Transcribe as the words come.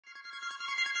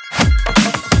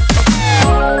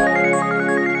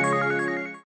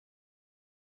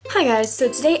Hi guys,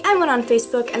 so today I went on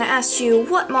Facebook and I asked you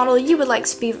what model you would like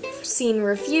to be seen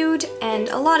reviewed, and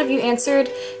a lot of you answered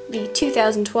the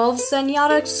 2012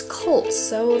 Zenyatta Colt,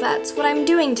 so that's what I'm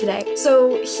doing today.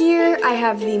 So here I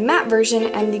have the matte version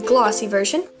and the glossy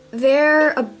version.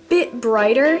 They're a bit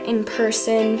brighter in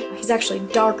person. He's actually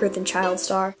darker than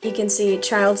Childstar. You can see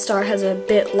Childstar has a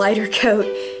bit lighter coat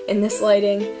in this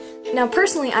lighting. Now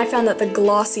personally I found that the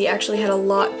glossy actually had a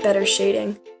lot better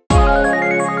shading.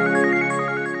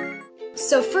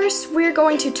 So first we're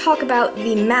going to talk about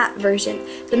the matte version.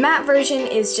 The matte version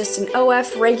is just an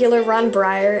OF regular run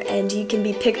Breyer, and you can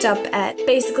be picked up at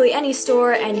basically any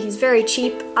store, and he's very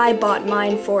cheap. I bought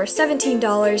mine for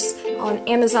 $17 on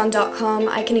Amazon.com.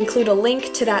 I can include a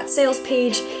link to that sales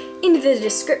page in the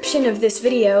description of this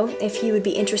video if you would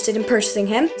be interested in purchasing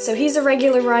him. So he's a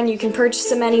regular run, you can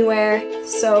purchase him anywhere.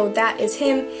 So that is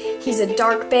him. He's a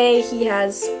dark bay, he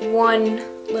has one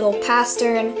little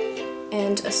pastern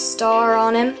and a star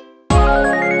on him.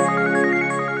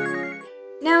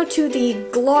 Now to the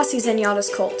glossy Zenyatta's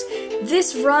Colt.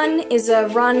 This run is a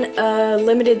run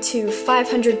limited to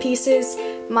 500 pieces.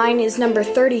 Mine is number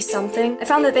 30 something. I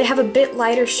found that they have a bit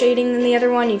lighter shading than the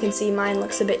other one. You can see mine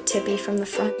looks a bit tippy from the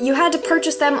front. You had to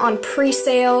purchase them on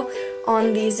pre-sale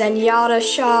on the Zenyatta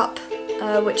shop,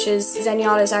 which is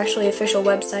Zenyatta's actually official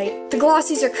website. The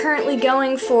glossies are currently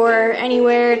going for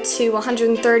anywhere to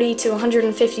 $130 to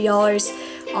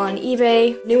 $150 on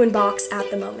eBay, new in box at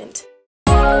the moment.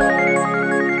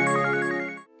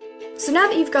 So now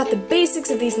that you've got the basics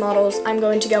of these models, I'm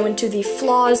going to go into the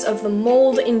flaws of the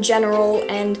mold in general,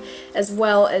 and as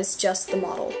well as just the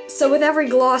model. So with every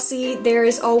glossy, there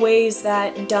is always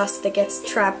that dust that gets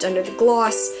trapped under the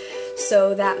gloss,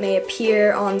 so that may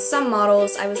appear on some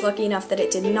models. I was lucky enough that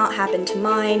it did not happen to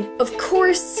mine. Of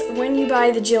course, when you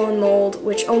buy the Jilin mold,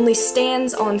 which only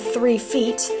stands on 3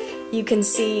 feet, you can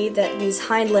see that these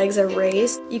hind legs are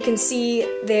raised. You can see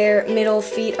their middle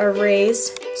feet are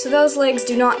raised. So those legs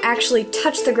do not actually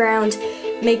touch the ground,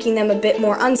 making them a bit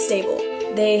more unstable.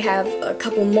 They have a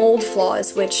couple mold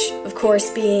flaws, which of course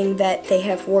being that they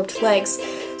have warped legs.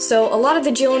 So a lot of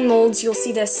the Jilin molds, you'll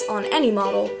see this on any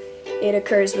model. It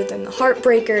occurs within the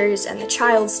Heartbreakers and the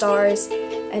Childstars,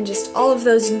 and just all of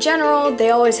those in general, they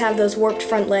always have those warped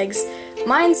front legs.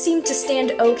 Mine seemed to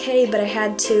stand okay, but I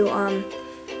had to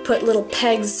put little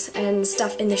pegs and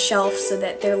stuff in the shelf so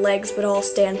that their legs would all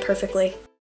stand perfectly.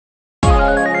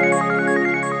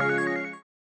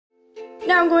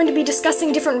 Now I'm going to be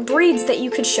discussing different breeds that you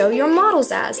could show your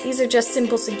models as. These are just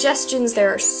simple suggestions,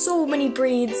 there are so many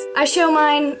breeds. I show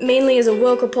mine mainly as a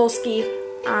Wielkopolski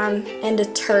and a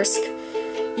Tersk.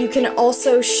 You can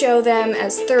also show them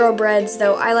as thoroughbreds,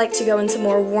 though I like to go into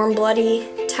more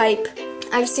warm-bloody type.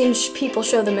 I've seen people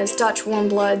show them as Dutch warm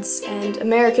bloods and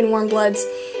American warm bloods,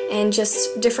 and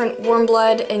just different warm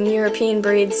blood and European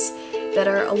breeds that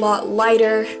are a lot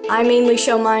lighter. I mainly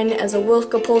show mine as a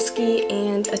Wielkopolski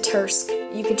and a Tersk.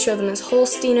 You could show them as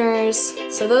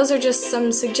Holsteiners, so those are just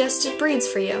some suggested breeds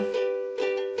for you.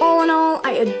 All in all,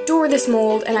 I adore this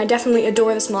mold, and I definitely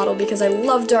adore this model because I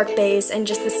love dark bays, and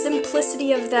just the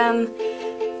simplicity of them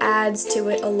adds to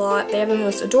it a lot. They have the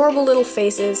most adorable little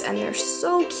faces, and they're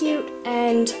so cute,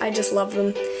 and I just love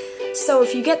them. So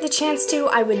if you get the chance to,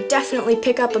 I would definitely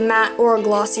pick up a matte or a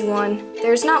glossy one.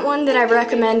 There's not one that I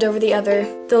recommend over the other,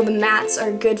 though the mattes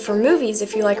are good for movies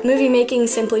if you like movie making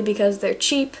simply because they're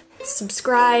cheap.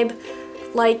 Subscribe,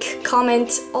 like,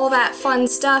 comment, all that fun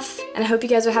stuff, and I hope you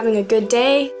guys are having a good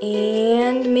day,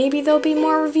 and maybe there'll be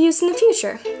more reviews in the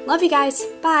future. Love you guys,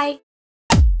 bye!